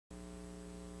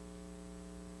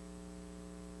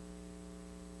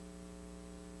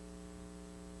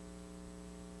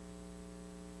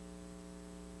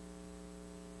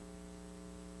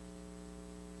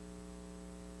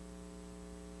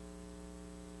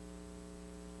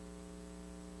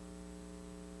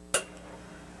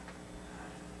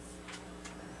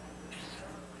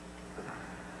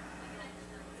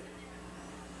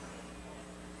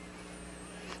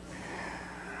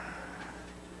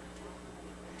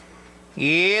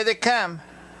Here they come.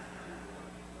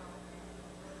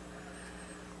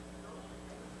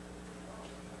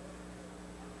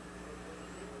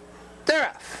 They're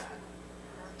off.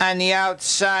 On the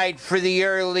outside for the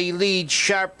early lead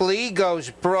sharply goes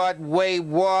Broadway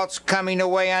Waltz, coming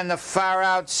away on the far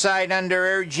outside under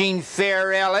urging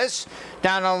Fair Alice.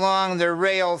 Down along the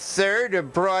rail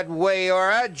third, Broadway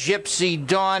Aura, Gypsy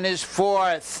Dawn is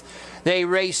fourth. They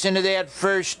race into that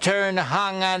first turn,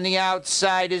 hung on the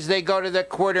outside as they go to the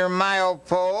quarter-mile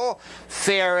pole.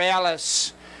 Fair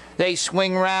Alice. They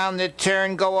swing round the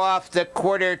turn, go off the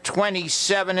quarter,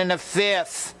 27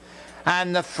 1/5.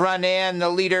 On the front end, the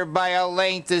leader by a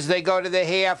length as they go to the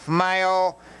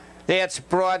half-mile. That's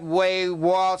Broadway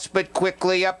Waltz, but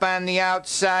quickly up on the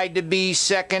outside to be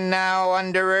second now,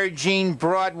 under urging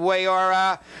Broadway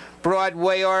Aura.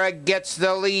 Broadway Aura gets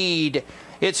the lead.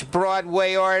 It's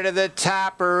Broadway Aura to the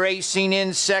top, racing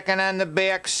in second on the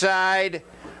backside.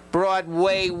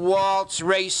 Broadway Waltz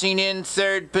racing in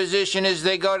third position as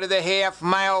they go to the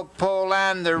half-mile pole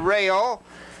on the rail.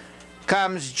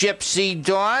 Comes Gypsy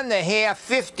Dawn, the half,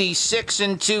 56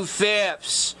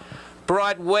 2/5.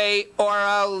 Broadway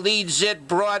Aura leads it.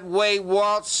 Broadway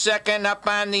Waltz second, up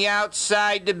on the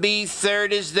outside to be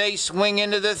third as they swing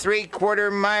into the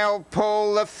three-quarter-mile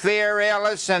pole. The Fair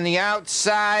Alice on the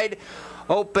outside.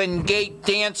 Open Gate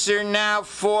Dancer now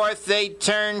fourth. They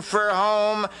turn for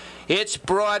home. It's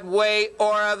Broadway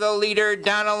Aura, the leader,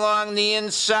 down along the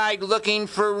inside, looking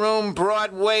for room.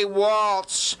 Broadway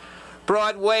Waltz.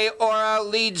 Broadway Aura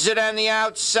leads it on the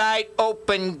outside.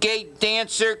 Open Gate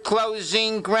Dancer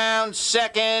closing ground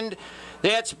second.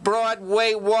 That's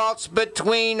Broadway Waltz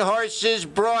between horses.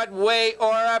 Broadway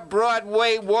Aura,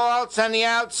 Broadway Waltz on the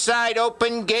outside.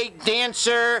 Open Gate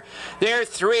Dancer. They're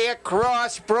three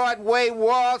across. Broadway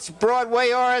Waltz,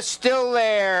 Broadway Aura still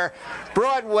there.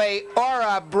 Broadway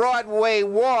Aura, Broadway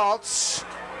Waltz,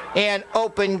 and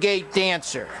Open Gate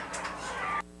Dancer.